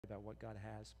about what God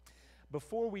has.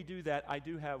 Before we do that, I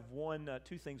do have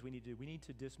two things we need to do. We need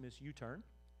to dismiss U-Turn,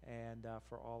 and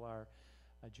for all our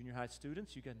junior high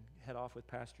students, you can head off with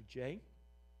Pastor Jay.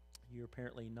 You're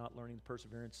apparently not learning the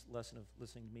perseverance lesson of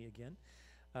listening to me again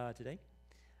today.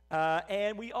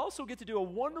 And we also get to do a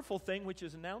wonderful thing, which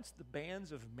is announce the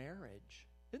banns of marriage.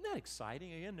 Isn't that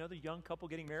exciting? Again, another young couple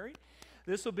getting married.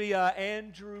 This will be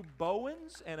Andrew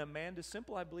Bowens and Amanda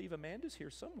Simple. I believe Amanda's here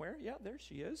somewhere. Yeah, there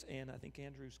she is. And I think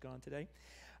Andrew's gone today.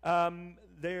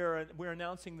 We're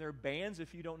announcing their banns.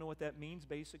 If you don't know what that means,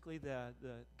 basically the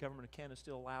government of Canada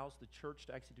still allows the church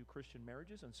to actually do Christian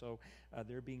marriages, and so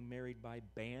they're being married by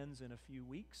bands in a few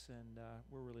weeks, and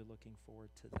we're really looking forward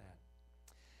to that.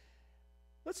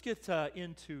 Let's get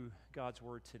into God's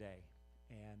Word today,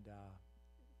 and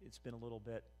it's been a little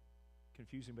bit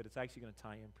confusing, but it's actually going to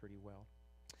tie in pretty well.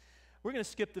 We're going to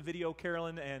skip the video,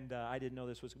 Carolyn, and I didn't know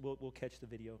this was. We'll catch the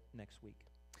video next week.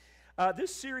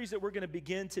 This series that we're going to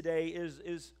begin today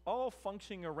is all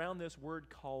functioning around this word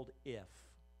called if.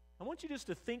 I want you just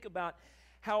to think about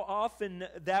how often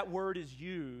that word is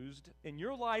used in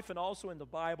your life and also in the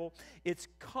Bible. It's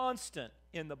constant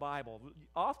in the Bible,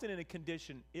 often in a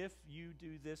condition, if you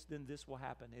do this, then this will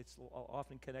happen. It's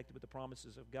often connected with the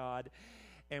promises of God,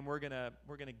 and we're gonna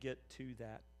get to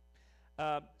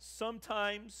that.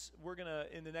 Sometimes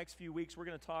in the next few weeks, we're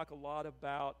going to talk a lot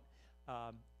about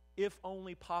if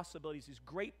only possibilities, these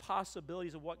great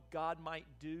possibilities of what God might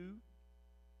do.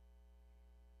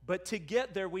 But to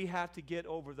get there, we have to get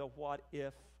over the what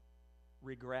if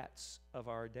regrets of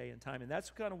our day and time. And that's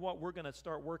kind of what we're going to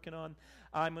start working on.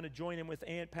 I'm going to join in with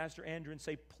Pastor Andrew and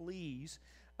say, please,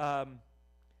 I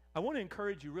want to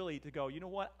encourage you really to go, you know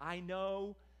what? I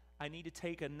know I need to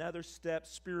take another step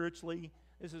spiritually.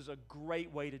 This is a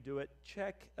great way to do it.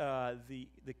 Check the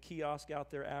kiosk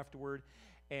out there afterward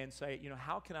and say, you know,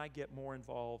 how can I get more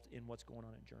involved in what's going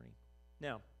on in Journey?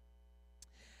 Now,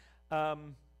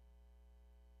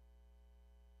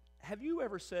 have you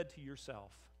ever said to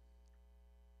yourself,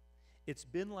 it's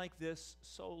been like this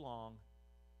so long,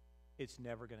 it's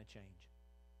never going to change?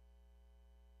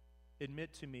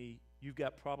 Admit to me, you've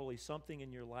got probably something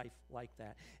in your life like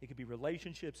that. It could be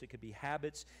relationships, it could be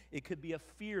habits, it could be a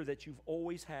fear that you've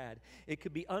always had. It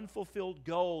could be unfulfilled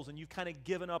goals and you've kind of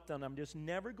given up on them. I'm just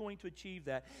never going to achieve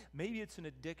that. Maybe it's an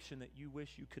addiction that you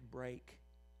wish you could break.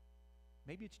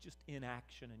 Maybe it's just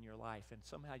inaction in your life and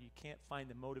somehow you can't find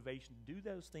the motivation to do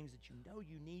those things that you know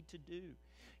you need to do.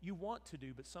 You want to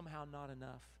do, but somehow not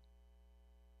enough.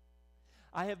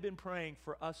 I have been praying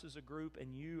for us as a group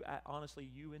and you, honestly,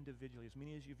 you individually, as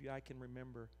many as you I can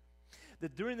remember,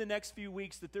 that during the next few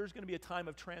weeks that there's going to be a time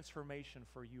of transformation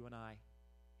for you and I,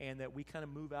 and that we kind of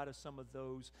move out of some of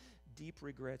those deep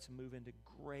regrets and move into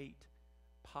great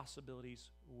possibilities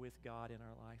with God in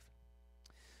our life.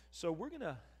 So we're going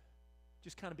to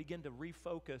just kind of begin to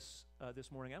refocus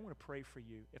this morning. I want to pray for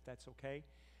you, if that's okay.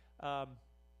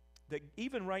 That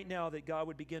even right now that God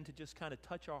would begin to just kind of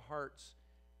touch our hearts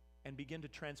and begin to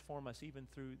transform us even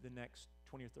through the next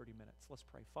 20 or 30 minutes. Let's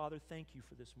pray. Father, thank you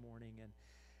for this morning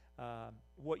and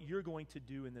what you're going to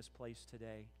do in this place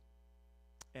today,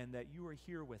 and that you are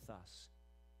here with us,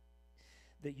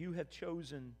 that you have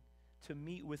chosen to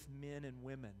meet with men and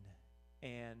women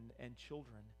and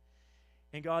children.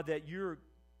 And God, that you're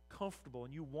comfortable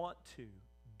and you want to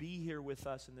be here with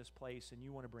us in this place, and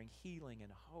you want to bring healing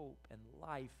and hope and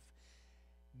life,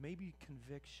 maybe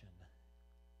conviction.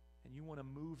 And you want to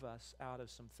move us out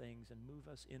of some things and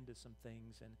move us into some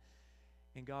things.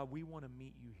 And God, we want to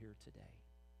meet you here today.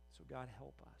 So God,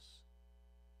 help us.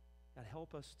 God,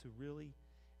 help us to really,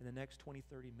 in the next 20,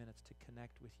 30 minutes, to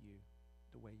connect with you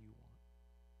the way you want.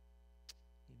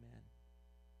 Amen.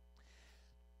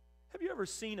 Have you ever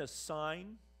seen a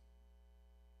sign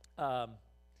that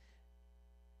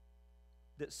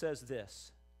says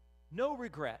this: no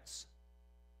regrets?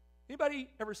 Anybody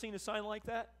ever seen a sign like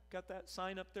that? Got that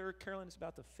sign up there, Carolyn? It's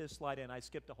about the fifth slide in. I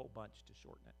skipped a whole bunch to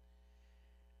shorten it.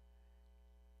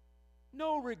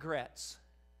 No regrets.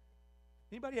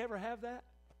 Anybody ever have that?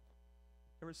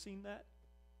 Ever seen that?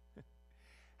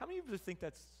 How many of you think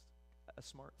that's a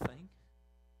smart thing?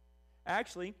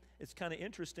 Actually, it's kind of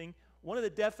interesting. One of the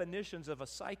definitions of a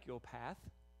psychopath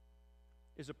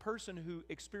is a person who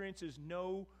experiences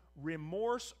no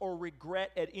remorse or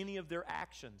regret at any of their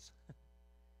actions.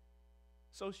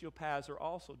 Sociopaths are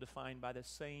also defined by the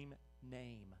same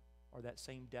name or that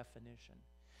same definition.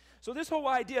 So this whole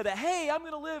idea that, hey, I'm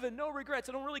going to live in no regrets.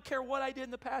 I don't really care what I did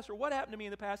in the past or what happened to me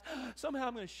in the past. Somehow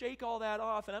I'm going to shake all that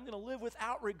off and I'm going to live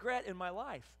without regret in my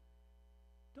life.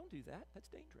 Don't do that. That's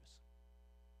dangerous.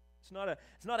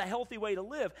 It's not a healthy way to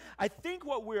live. I think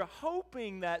what we're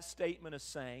hoping that statement is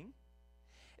saying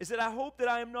is that I hope that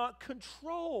I am not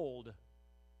controlled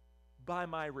by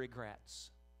my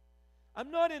regrets. I'm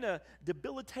not in a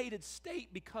debilitated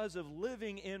state because of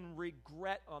living in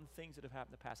regret on things that have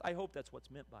happened in the past. I hope that's what's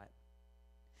meant by it.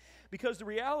 Because the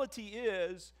reality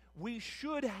is, we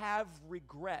should have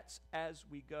regrets as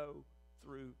we go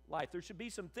through life. There should be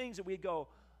some things that we go,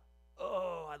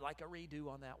 oh, I'd like a redo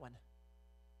on that one.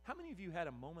 How many of you had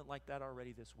a moment like that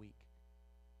already this week?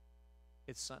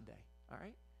 It's Sunday, all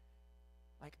right?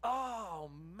 Like, oh,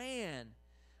 man,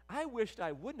 I wished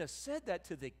I wouldn't have said that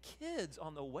to the kids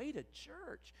on the way to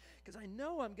church, because I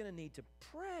know I'm going to need to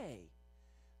pray.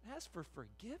 Ask for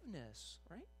forgiveness,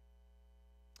 right?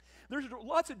 There's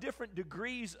lots of different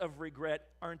degrees of regret,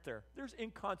 aren't there? There's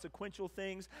inconsequential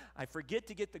things. I forget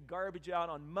to get the garbage out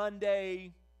on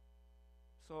Monday,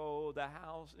 so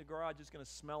the garage is going to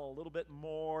smell a little bit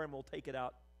more, and we'll take it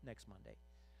out next Monday.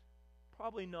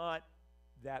 Probably not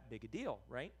that big a deal,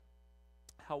 right?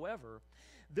 However,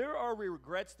 there are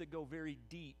regrets that go very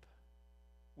deep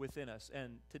within us.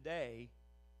 And today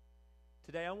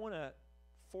I want to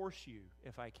force you,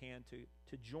 if I can,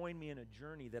 to join me in a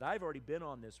journey that I've already been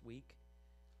on this week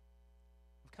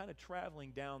of kind of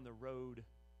traveling down the road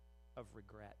of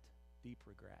regret, deep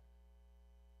regret.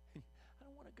 I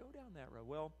don't want to go down that road.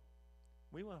 Well,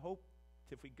 we want to hope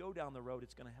if we go down the road,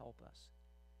 it's going to help us.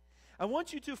 I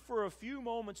want you to, for a few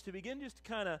moments, to begin just to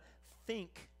kind of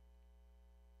think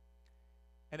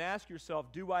and ask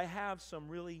yourself, do I have some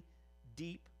really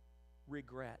deep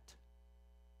regret?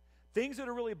 Things that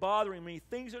are really bothering me,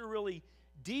 things that are really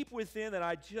deep within that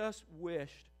I just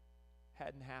wished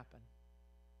hadn't happened.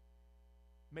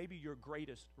 Maybe your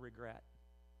greatest regret.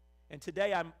 And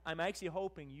today I'm actually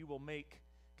hoping you will make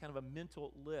kind of a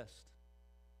mental list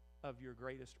of your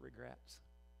greatest regrets.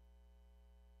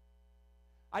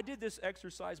 I did this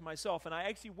exercise myself, and I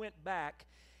actually went back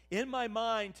in my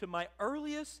mind to my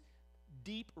earliest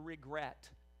deep regret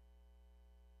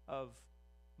of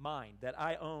mine that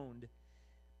I owned.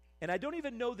 And I don't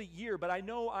even know the year, but I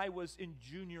know I was in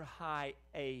junior high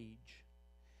age.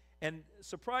 And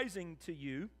surprising to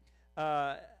you,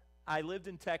 I lived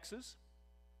in Texas.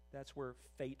 That's where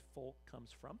fateful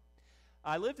comes from.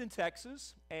 I lived in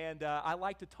Texas, and I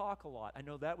like to talk a lot. I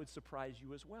know that would surprise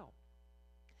you as well.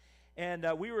 And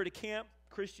we were at a camp,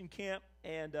 Christian camp,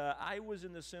 and I was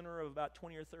in the center of about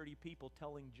 20 or 30 people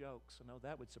telling jokes. I know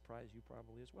that would surprise you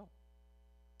probably as well.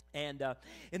 And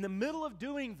in the middle of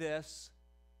doing this,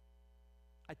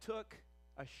 I took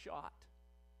a shot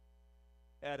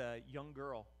at a young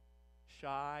girl,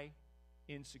 shy,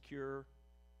 insecure,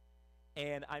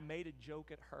 and I made a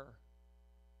joke at her.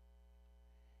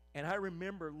 And I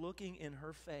remember looking in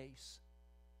her face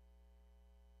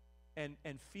and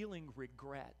feeling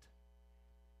regret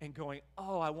and going,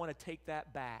 oh, I want to take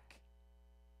that back.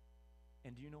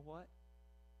 And do you know what?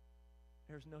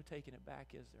 There's no taking it back,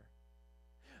 is there?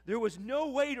 There was no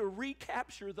way to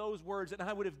recapture those words, and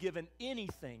I would have given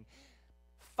anything.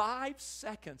 5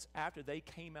 seconds after they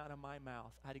came out of my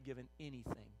mouth, I'd have given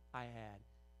anything I had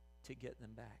to get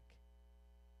them back.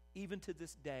 Even to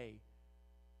this day,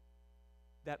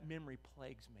 that memory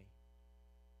plagues me.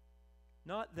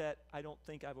 Not that I don't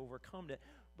think I've overcome it,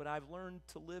 but I've learned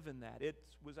to live in that. It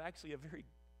was actually a very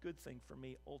good thing for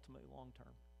me, ultimately, long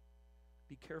term.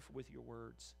 Be careful with your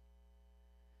words.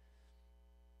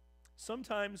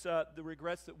 Sometimes the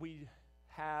regrets that we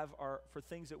have are for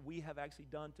things that we have actually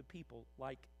done to people,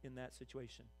 like in that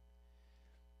situation.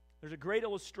 There's a great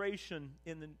illustration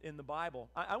in the Bible.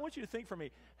 I want you to think for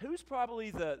me, who's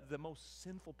probably the most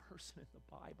sinful person in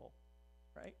the Bible,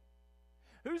 right?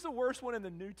 Who's the worst one in the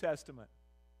New Testament?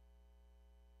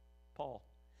 Paul.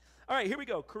 All right, here we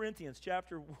go. Corinthians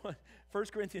chapter 1, 1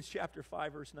 Corinthians chapter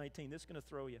 5, verse 19. This is going to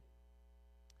throw you.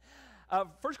 1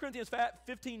 Corinthians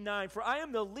 15:9, for I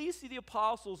am the least of the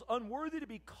apostles, unworthy to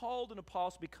be called an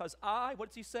apostle, because I, what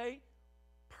does he say?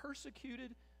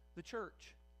 Persecuted the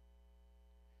church.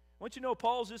 I want you to know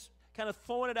Paul's just kind of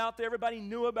throwing it out there. Everybody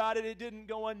knew about it. It didn't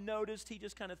go unnoticed. He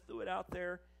just kind of threw it out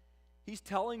there. He's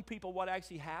telling people what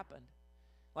actually happened.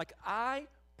 Like, I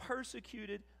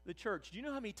persecuted the church. Do you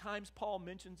know how many times Paul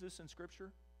mentions this in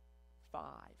Scripture? 5.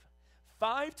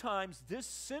 5 times this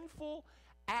sinful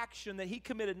action that he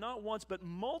committed not once but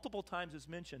multiple times is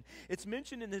mentioned. It's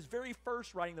mentioned in his very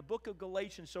first writing, the book of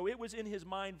Galatians, so it was in his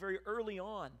mind very early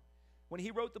on when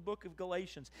he wrote the book of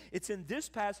Galatians. It's in this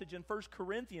passage in 1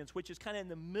 Corinthians, which is kind of in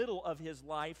the middle of his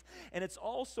life, and it's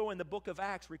also in the book of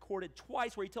Acts recorded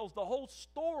twice where he tells the whole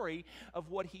story of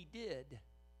what he did.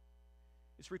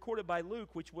 It's recorded by Luke,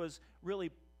 which was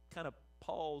really kind of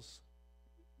Paul's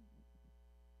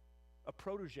a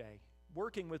protege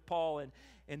working with Paul,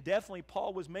 and definitely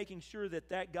Paul was making sure that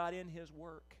that got in his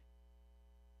work.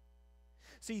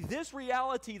 See, this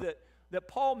reality that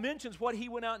Paul mentions what he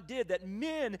went out and did, that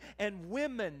men and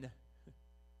women,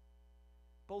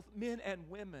 both men and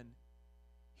women,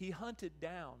 he hunted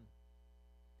down.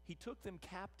 He took them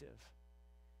captive.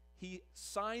 He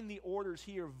signed the orders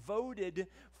here, voted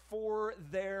for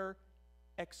their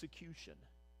execution.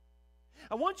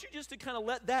 I want you just to kind of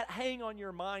let that hang on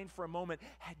your mind for a moment.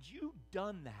 Had you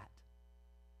done that,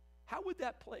 how would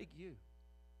that plague you?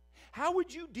 How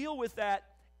would you deal with that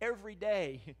every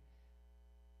day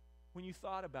when you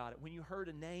thought about it, when you heard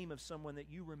a name of someone that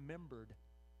you remembered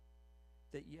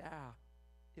that, yeah,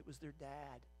 it was their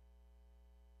dad.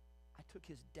 I took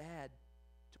his dad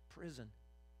to prison,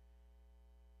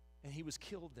 and he was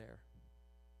killed there.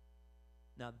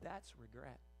 Now that's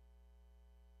regret.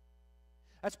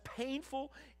 That's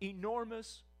painful,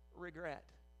 enormous regret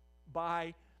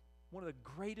by one of the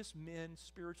greatest men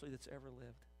spiritually that's ever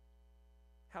lived.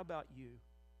 How about you?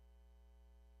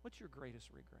 What's your greatest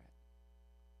regret?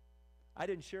 I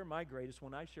didn't share my greatest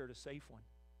one. I shared a safe one.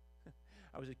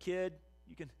 I was a kid.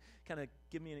 You can kind of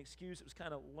give me an excuse. It was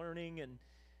kind of learning.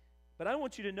 But I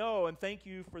want you to know, and thank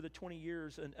you for the 20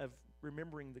 years of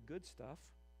remembering the good stuff,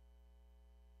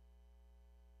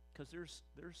 because there's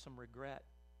some regret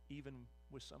even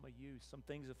with some of you. Some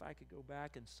things, if I could go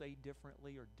back and say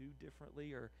differently or do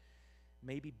differently or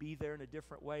maybe be there in a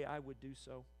different way, I would do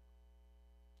so.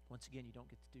 Once again, you don't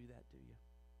get to do that, do you?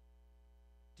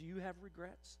 Do you have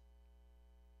regrets?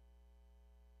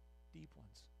 Deep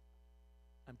ones.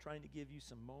 I'm trying to give you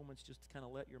some moments just to kind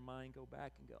of let your mind go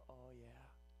back and go, oh yeah.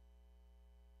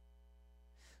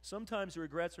 Sometimes the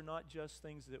regrets are not just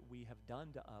things that we have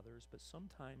done to others, but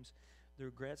sometimes the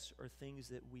regrets are things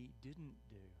that we didn't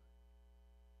do.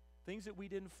 Things that we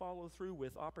didn't follow through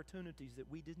with, opportunities that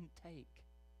we didn't take.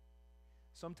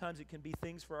 Sometimes it can be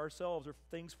things for ourselves or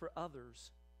things for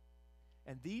others.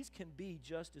 And these can be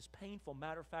just as painful.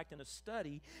 Matter of fact, in a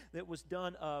study that was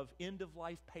done of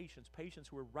end-of-life patients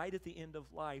who were right at the end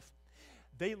of life,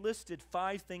 they listed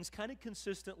 5 things kind of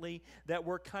consistently that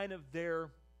were kind of their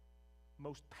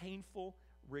most painful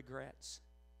regrets.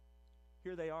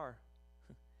 Here they are.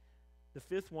 The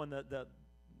 5th one, the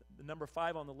number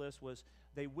 5 on the list was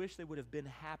they wish they would have been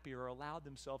happier or allowed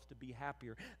themselves to be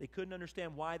happier. They couldn't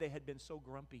understand why they had been so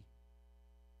grumpy.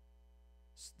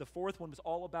 The 4th one was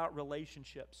all about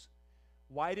relationships.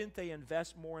 Why didn't they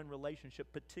invest more in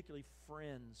relationship, particularly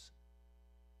friends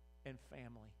and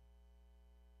family?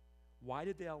 Why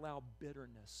did they allow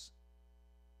bitterness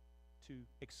to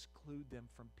exclude them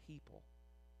from people?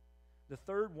 The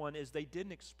 3rd one is they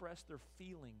didn't express their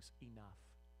feelings enough.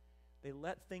 They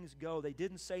let things go. They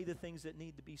didn't say the things that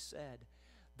need to be said.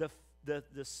 The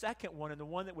 2nd one, and the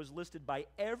one that was listed by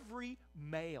every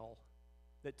male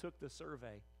that took the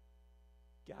survey,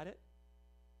 got it?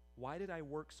 Why did I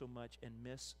work so much and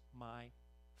miss my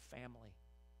family?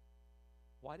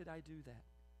 Why did I do that?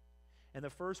 And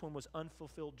the first one was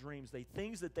unfulfilled dreams.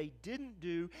 Things that they didn't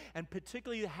do, and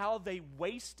particularly how they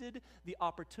wasted the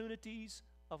opportunities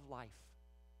of life.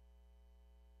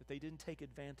 That they didn't take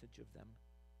advantage of them.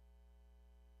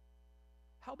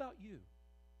 How about you?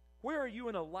 Where are you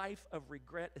in a life of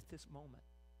regret at this moment?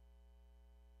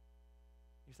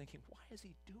 You're thinking, why is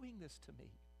he doing this to me?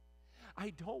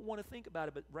 I don't want to think about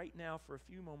it, but right now, for a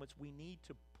few moments, we need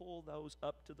to pull those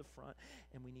up to the front,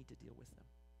 and we need to deal with them.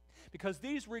 Because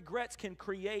these regrets can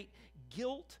create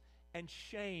guilt and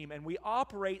shame, and we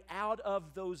operate out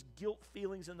of those guilt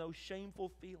feelings and those shameful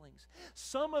feelings.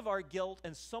 Some of our guilt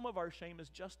and some of our shame is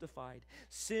justified.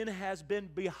 Sin has been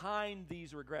behind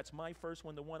these regrets. My first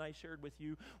one, the one I shared with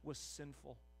you, was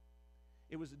sinful.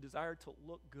 It was a desire to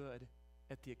look good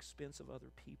at the expense of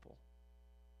other people.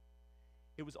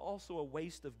 It was also a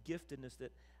waste of giftedness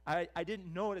that I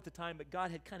didn't know it at the time, but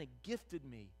God had kind of gifted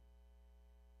me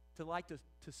to like to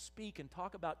speak and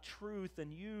talk about truth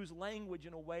and use language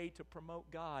in a way to promote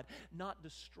God, not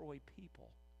destroy people.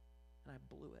 And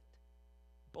I blew it.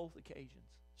 Both occasions.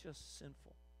 Just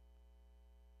sinful.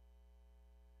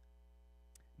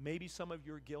 Maybe some of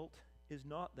your guilt is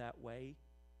not that way.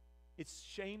 It's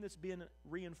shame that's being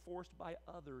reinforced by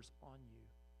others on you.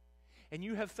 And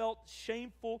you have felt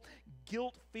shameful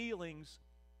guilt feelings,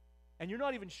 and you're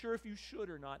not even sure if you should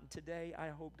or not. And today, I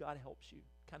hope God helps you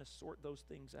kind of sort those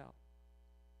things out.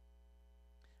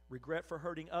 Regret for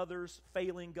hurting others,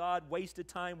 failing God, wasted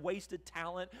time, wasted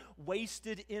talent,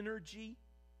 wasted energy.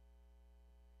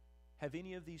 Have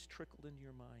any of these trickled into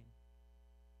your mind?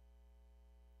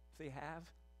 If they have,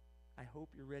 I hope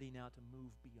you're ready now to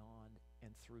move beyond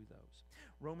and through those.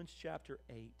 Romans chapter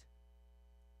 8,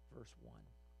 verse 1.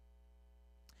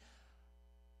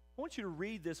 I want you to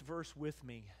read this verse with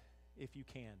me, if you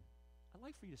can. I'd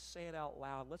like for you to say it out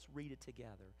loud. Let's read it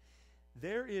together.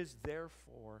 There is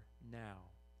therefore now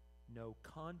no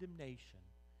condemnation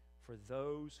for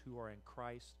those who are in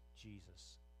Christ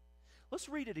Jesus. Let's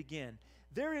read it again.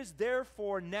 There is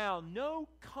therefore now no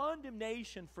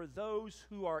condemnation for those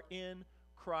who are in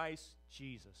Christ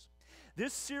Jesus.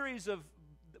 This series of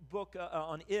book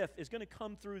on if is going to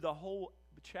come through the whole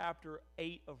chapter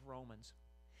 8 of Romans.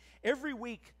 Every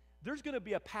week, there's going to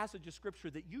be a passage of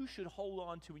Scripture that you should hold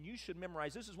on to and you should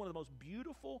memorize. This is one of the most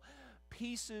beautiful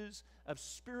pieces of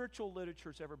spiritual literature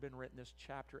that's ever been written, this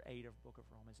chapter 8 of the book of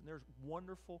Romans. And there's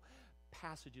wonderful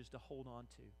passages to hold on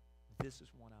to. This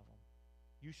is one of them.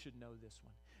 You should know this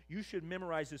one. You should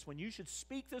memorize this one. You should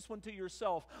speak this one to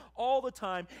yourself all the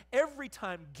time. Every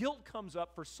time guilt comes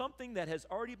up for something that has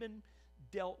already been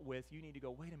dealt with, you need to go,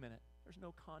 wait a minute, there's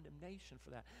no condemnation for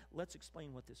that. Let's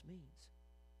explain what this means.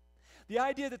 The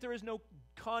idea that there is no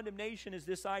condemnation is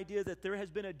this idea that there has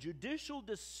been a judicial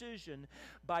decision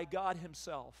by God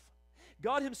Himself.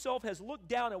 God Himself has looked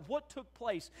down at what took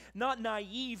place, not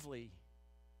naively.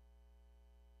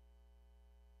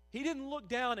 He didn't look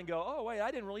down and go, oh, wait,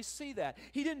 I didn't really see that.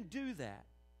 He didn't do that.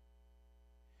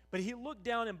 But He looked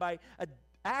down and by an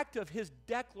act of His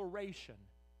declaration,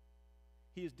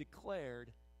 He has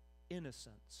declared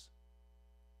innocence.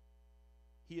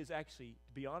 He has actually,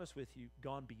 to be honest with you,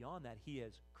 gone beyond that. He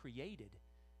has created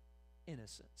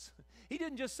innocence. He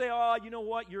didn't just say, oh, you know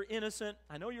what, you're innocent.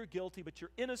 I know you're guilty, but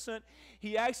you're innocent.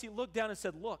 He actually looked down and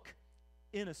said, look,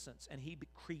 innocence. And He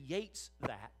creates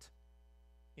that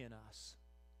in us.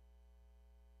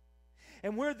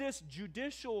 And where this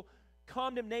judicial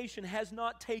condemnation has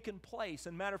not taken place,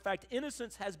 and matter of fact,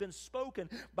 innocence has been spoken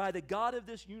by the God of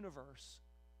this universe,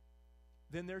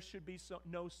 then there should be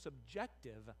no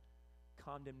subjective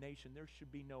condemnation. There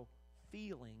should be no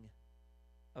feeling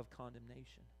of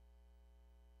condemnation.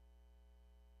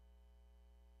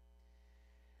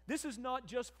 This is not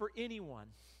just for anyone,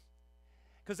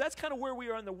 because that's kind of where we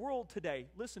are in the world today.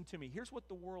 Listen to me. Here's what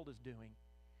the world is doing.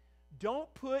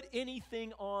 Don't put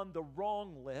anything on the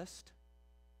wrong list,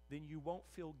 then you won't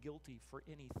feel guilty for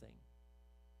anything.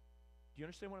 Do you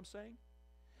understand what I'm saying?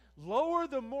 Lower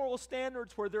the moral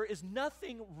standards where there is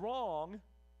nothing wrong,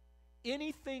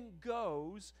 anything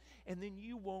goes, and then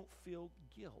you won't feel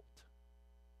guilt.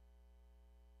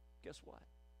 Guess what?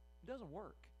 It doesn't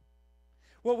work.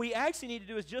 What we actually need to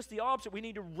do is just the opposite. We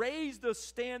need to raise the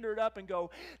standard up and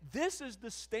go, this is the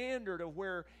standard of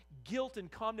where guilt and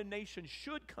condemnation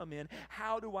should come in.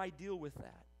 How do I deal with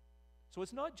that? So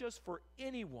it's not just for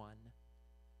anyone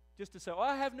just to say, oh,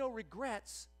 I have no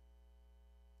regrets.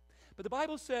 But the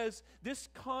Bible says this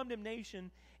condemnation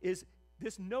is,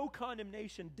 this no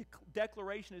condemnation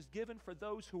declaration is given for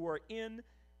those who are in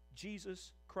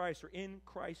Jesus Christ or in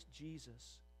Christ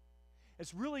Jesus.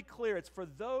 It's really clear. It's for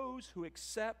those who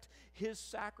accept His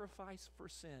sacrifice for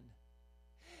sin.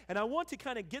 And I want to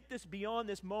kind of get this beyond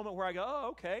this moment where I go, oh,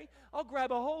 okay, I'll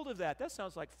grab a hold of that. That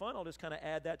sounds like fun. I'll just kind of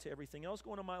add that to everything else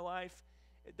going on in my life.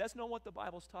 That's not what the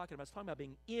Bible's talking about. It's talking about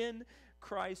being in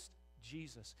Christ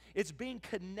Jesus. It's being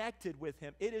connected with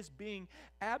Him. It is being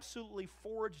absolutely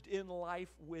forged in life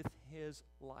with His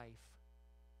life.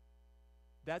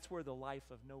 That's where the life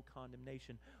of no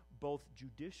condemnation, both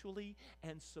judicially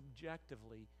and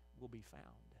subjectively, will be found.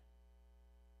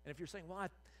 And if you're saying, well,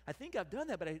 I think I've done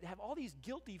that, but I have all these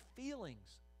guilty feelings,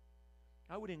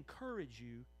 I would encourage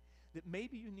you that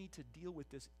maybe you need to deal with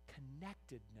this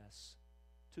connectedness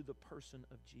to the person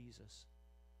of Jesus.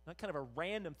 Not kind of a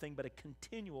random thing, but a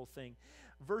continual thing.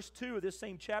 Verse 2 of this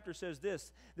same chapter says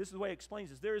this. This is the way it explains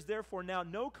this. There is therefore now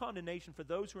no condemnation for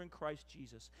those who are in Christ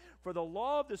Jesus. For the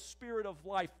law of the Spirit of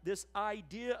life, this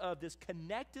idea of this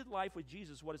connected life with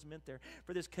Jesus, what is meant there.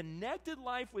 For this connected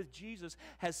life with Jesus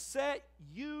has set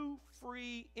you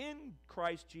free in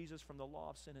Christ Jesus from the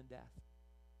law of sin and death.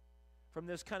 From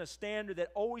this kind of standard that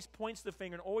always points the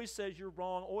finger and always says you're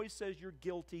wrong, always says you're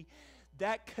guilty.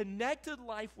 That connected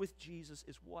life with Jesus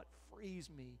is what frees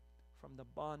me from the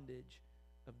bondage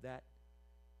of that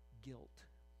guilt.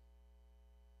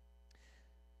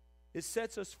 It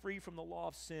sets us free from the law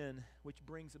of sin, which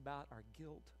brings about our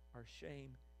guilt, our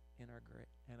shame, and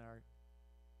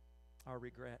our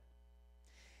regret.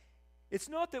 It's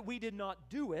not that we did not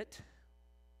do it.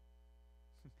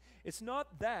 It's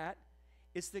not that.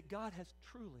 It's that God has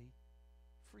truly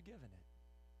forgiven it.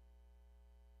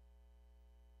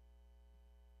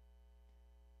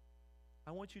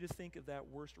 I want you to think of that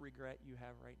worst regret you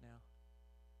have right now.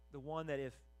 The one that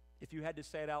if you had to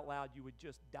say it out loud, you would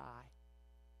just die.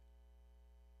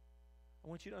 I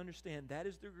want you to understand that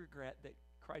is the regret that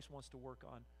Christ wants to work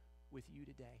on with you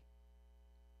today.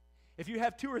 If you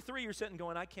have 2 or 3, you're sitting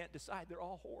going, I can't decide. They're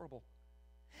all horrible.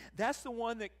 That's the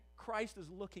one that Christ is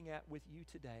looking at with you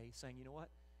today, saying, you know what?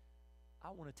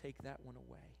 I want to take that one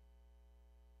away.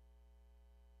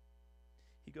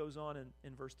 He goes on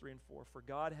in verse 3 and 4, for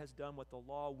God has done what the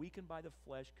law, weakened by the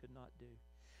flesh, could not do.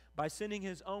 By sending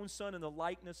his own Son in the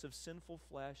likeness of sinful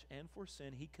flesh, and for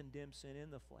sin, he condemned sin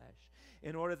in the flesh,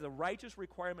 in order that the righteous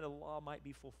requirement of the law might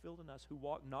be fulfilled in us who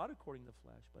walk not according to the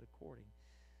flesh, but according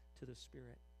to the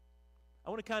Spirit. I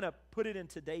want to kind of put it in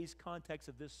today's context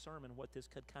of this sermon, what this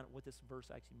verse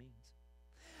actually means.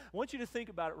 I want you to think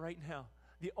about it right now.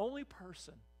 The only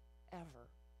person ever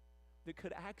that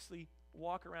could actually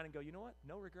walk around and go, you know what?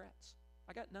 No regrets.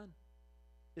 I got none.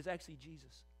 Is actually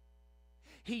Jesus.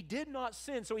 He did not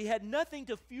sin, so he had nothing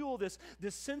to fuel this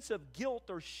sense of guilt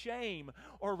or shame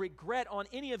or regret on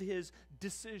any of his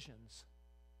decisions.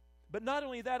 But not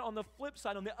only that, on the flip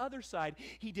side, on the other side,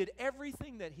 he did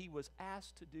everything that he was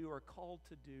asked to do or called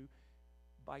to do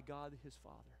by God his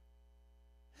Father.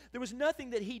 There was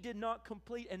nothing that he did not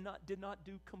complete and did not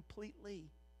do completely.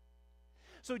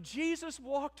 So Jesus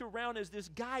walked around as this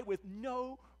guy with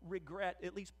no regret,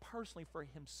 at least personally for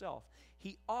himself.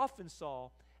 He often saw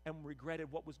and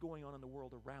regretted what was going on in the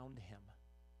world around him.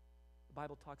 The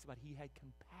Bible talks about he had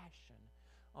compassion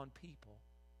on people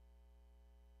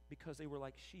because they were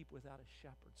like sheep without a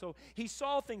shepherd. So he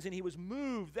saw things and he was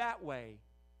moved that way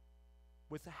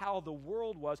with how the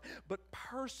world was, but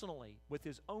personally, with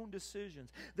his own decisions,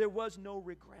 there was no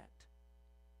regret.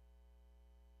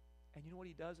 And you know what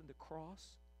he does in the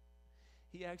cross?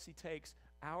 He actually takes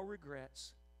our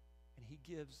regrets and he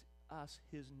gives us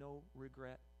his no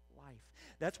regret life.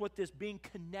 That's what this being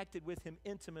connected with him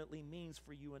intimately means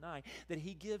for you and I, that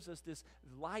he gives us this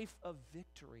life of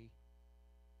victory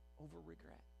over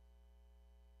regret.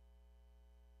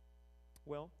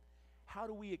 Well, how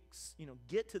do we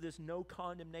get to this no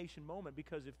condemnation moment?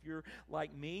 Because if you're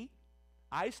like me,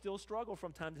 I still struggle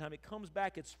from time to time. It comes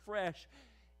back, it's fresh,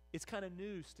 it's kind of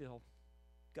new still.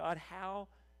 God, how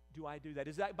do I do that?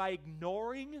 Is that by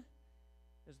ignoring,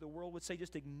 as the world would say,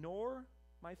 just ignore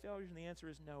my failures? And the answer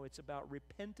is no. It's about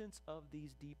repentance of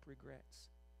these deep regrets.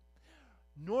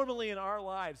 Normally in our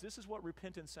lives, this is what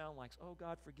repentance sounds like. Oh,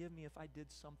 God, forgive me if I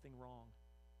did something wrong.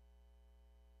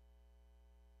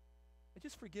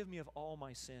 Just forgive me of all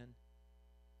my sin.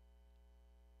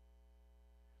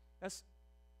 It's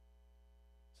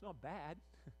not bad.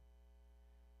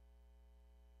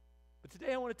 But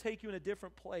today I want to take you in a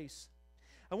different place.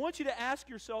 I want you to ask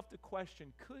yourself the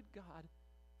question, could God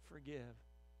forgive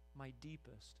my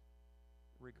deepest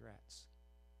regrets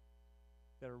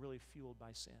that are really fueled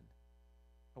by sin?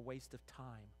 A waste of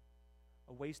time,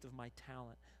 a waste of my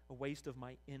talent, a waste of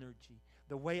my energy,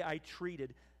 the way I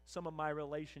treated some of my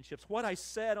relationships, what I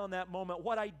said on that moment,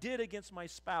 what I did against my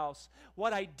spouse,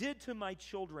 what I did to my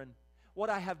children, what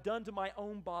I have done to my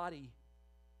own body.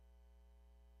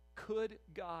 Could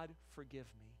God forgive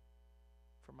me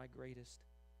for my greatest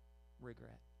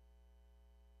regret?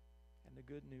 And the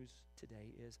good news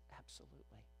today is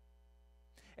absolutely.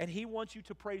 And he wants you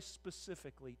to pray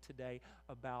specifically today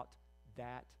about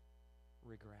that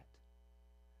regret.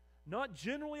 Not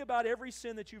generally about every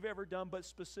sin that you've ever done, but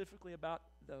specifically about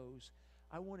those.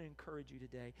 I want to encourage you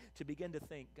today to begin to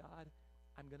think, God,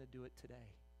 I'm going to do it today.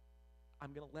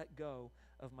 I'm going to let go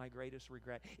of my greatest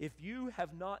regret. If you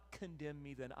have not condemned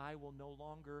me, then I will no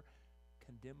longer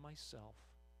condemn myself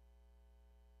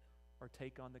or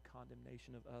take on the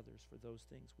condemnation of others for those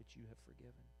things which you have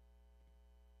forgiven.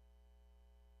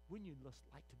 Wouldn't you just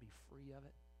like to be free of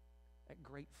it? That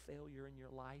great failure in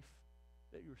your life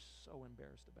that you're so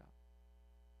embarrassed about.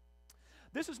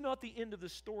 This is not the end of the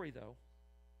story, though.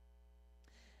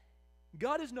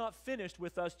 God is not finished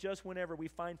with us just whenever we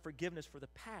find forgiveness for the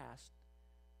past,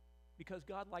 because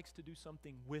God likes to do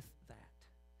something with that.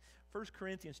 1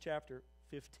 Corinthians chapter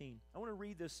 15. I want to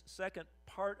read this second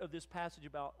part of this passage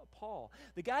about Paul.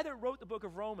 The guy that wrote the book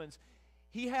of Romans,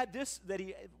 he had this,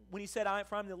 when he said,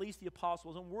 I'm the least of the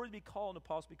apostles, I'm worthy to be called an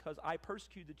apostle because I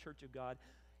persecuted the church of God.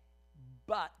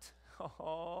 But,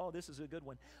 this is a good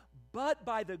one. But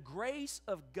by the grace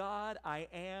of God, I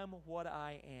am what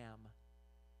I am.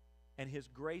 And his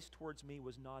grace towards me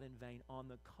was not in vain. On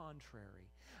the contrary,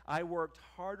 I worked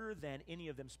harder than any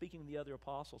of them, speaking of the other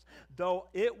apostles, though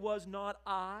it was not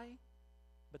I,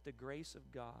 but the grace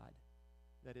of God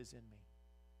that is in me.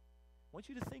 I want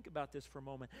you to think about this for a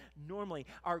moment. Normally,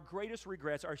 our greatest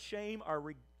regrets, our shame,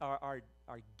 our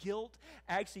guilt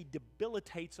actually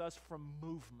debilitates us from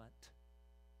movement.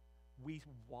 We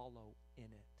wallow in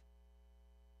it.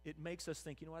 It makes us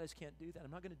think, you know what, I just can't do that. I'm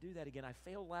not going to do that again. I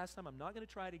failed last time. I'm not going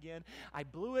to try it again. I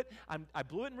blew it. I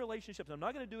blew it in relationships. I'm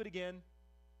not going to do it again.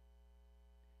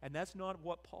 And that's not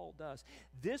what Paul does.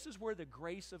 This is where the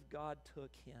grace of God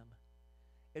took him.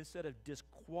 Instead of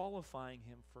disqualifying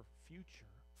him for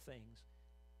future things,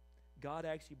 God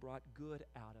actually brought good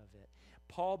out of it.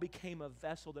 Paul became a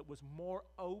vessel that was more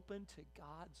open to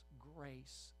God's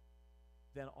grace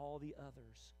than all the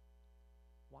others.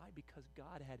 Why? Because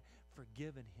God had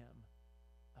forgiven him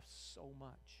of so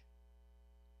much.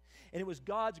 And it was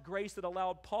God's grace that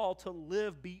allowed Paul to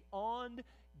live beyond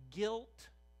guilt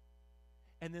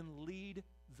and then lead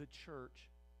the church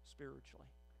spiritually.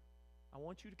 I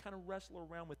want you to kind of wrestle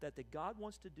around with that God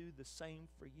wants to do the same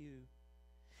for you.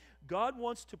 God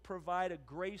wants to provide a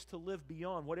grace to live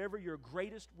beyond whatever your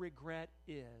greatest regret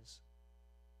is.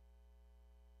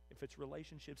 If it's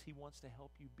relationships, He wants to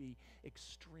help you be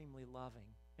extremely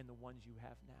loving in the ones you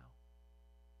have now.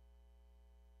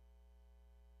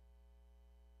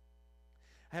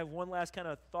 I have one last kind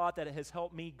of thought that has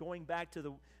helped me going back to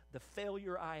the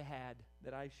failure I had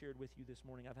that I shared with you this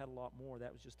morning. I've had a lot more.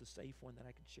 That was just a safe one that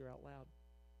I could share out loud.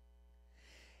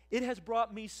 It has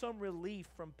brought me some relief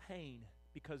from pain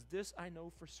because this I know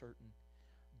for certain.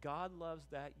 God loves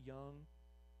that young,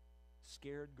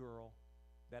 scared girl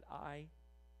that I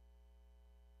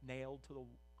nailed to the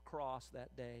cross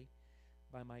that day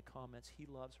by my comments. He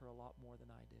loves her a lot more than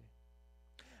I do.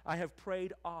 I have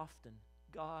prayed often,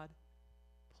 God,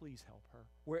 please help her.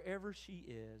 Wherever she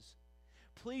is,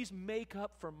 please make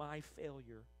up for my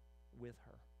failure with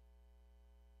her.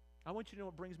 I want you to know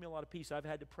it brings me a lot of peace. I've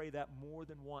had to pray that more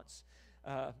than once,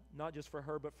 not just for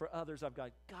her, but for others. I've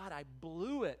got, God, I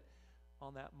blew it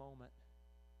on that moment.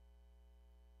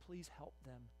 Please help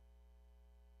them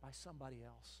by somebody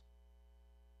else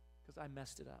because I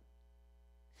messed it up.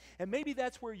 And maybe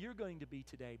that's where you're going to be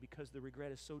today because the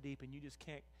regret is so deep and you just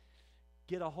can't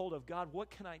get a hold of God.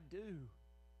 What can I do?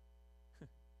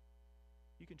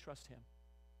 You can trust Him.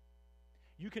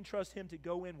 You can trust Him to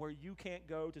go in where you can't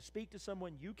go, to speak to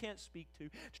someone you can't speak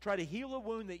to try to heal a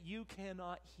wound that you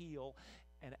cannot heal,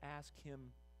 and ask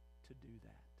Him to do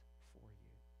that for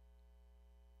you.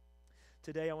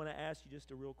 Today I want to ask you just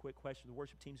a real quick question. The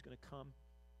worship team's going to come.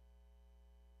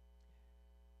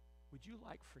 Would you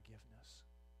like forgiveness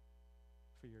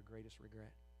for your greatest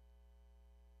regret?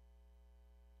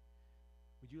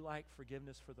 Would you like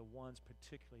forgiveness for the ones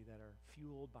particularly that are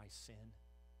fueled by sin,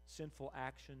 sinful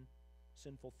action,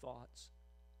 sinful thoughts?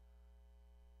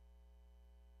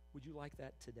 Would you like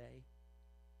that today?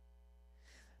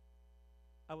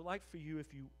 I would like for you,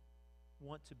 if you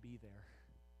want to be there,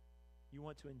 you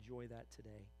want to enjoy that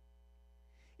today.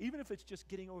 Even if it's just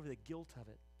getting over the guilt of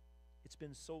it. It's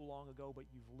been so long ago, but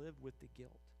you've lived with the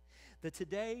guilt. That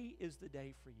today is the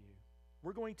day for you.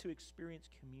 We're going to experience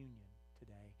communion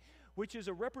today, which is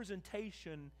a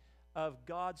representation of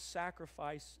God's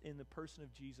sacrifice in the person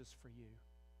of Jesus for you.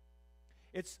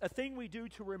 It's a thing we do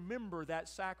to remember that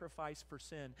sacrifice for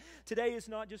sin. Today is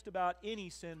not just about any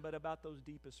sin, but about those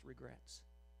deepest regrets.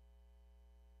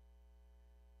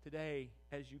 Today,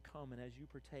 as you come and as you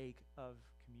partake of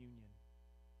communion,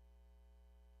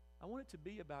 I want it to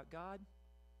be about, God,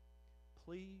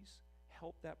 please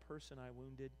help that person I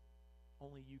wounded.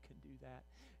 Only you can do that.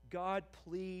 God,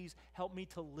 please help me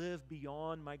to live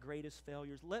beyond my greatest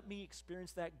failures. Let me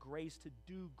experience that grace to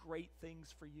do great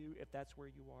things for you if that's where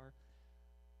you are.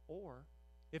 Or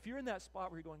if you're in that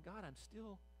spot where you're going, God, I'm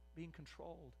still being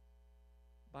controlled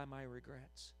by my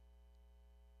regrets.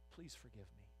 Please forgive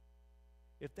me.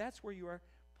 If that's where you are,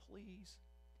 please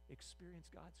experience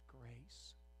God's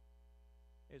grace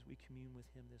as we commune with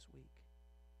Him this week.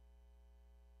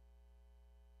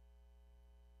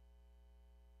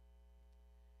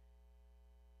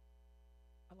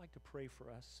 I'd like to pray for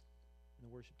us. And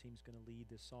the worship team's going to lead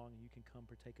this song, and you can come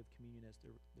partake of communion as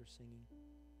they're singing.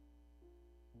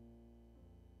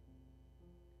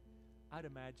 I'd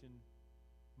imagine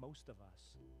most of us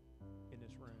in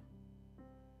this room,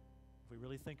 if we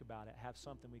really think about it, have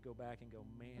something we go back and go,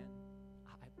 man,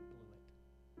 I blew it.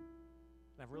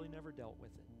 And I've really never dealt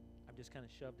with it. I've just kind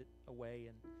of shoved it away,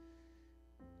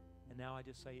 and now I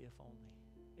just say, if only.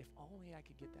 If only I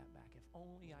could get that back. If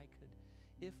only I could.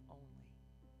 If only.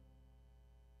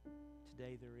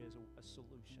 Today there is a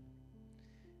solution.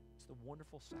 It's the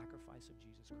wonderful sacrifice of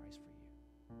Jesus Christ for you.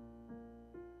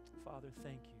 Father,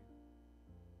 thank you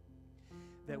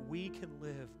that we can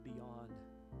live beyond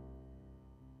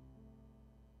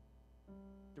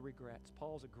the regrets.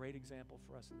 Paul's a great example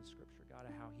for us in the Scripture, God,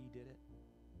 of how he did it.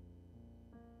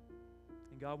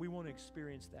 And God, we want to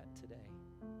experience that today.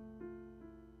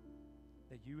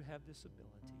 That you have this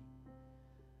ability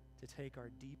to take our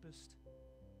deepest,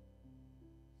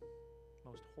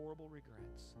 most horrible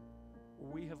regrets,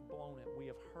 where we have blown it, we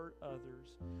have hurt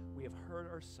others, we have hurt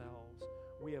ourselves,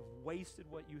 We have wasted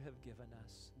what you have given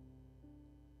us.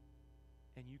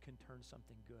 And you can turn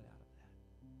something good out of that.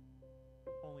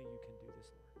 Only you can do this,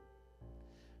 Lord.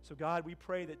 So God, we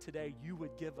pray that today you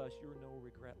would give us your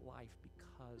no-regret life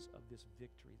because of this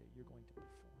victory that you're going to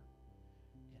perform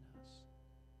in us.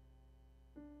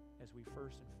 As we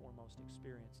first and foremost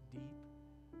experience deep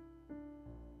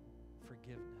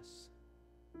forgiveness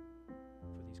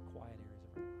for these quiet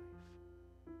areas of our life.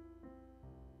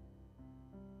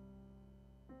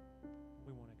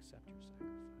 We want to accept your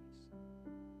sacrifice.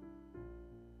 Amen.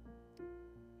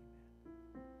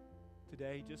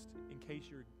 Today, just in case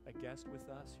you're a guest with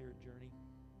us here at Journey,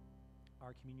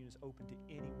 our communion is open to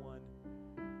anyone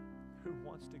who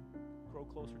wants to grow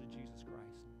closer to Jesus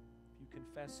Christ. If you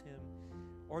confess him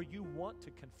or you want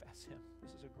to confess him,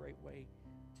 this is a great way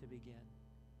to begin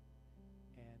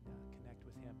and connect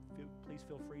with him. Please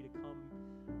feel free to come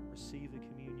receive the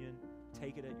communion,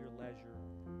 take it at your leisure,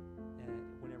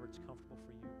 and whenever it's comfortable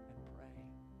for you, and pray.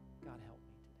 God help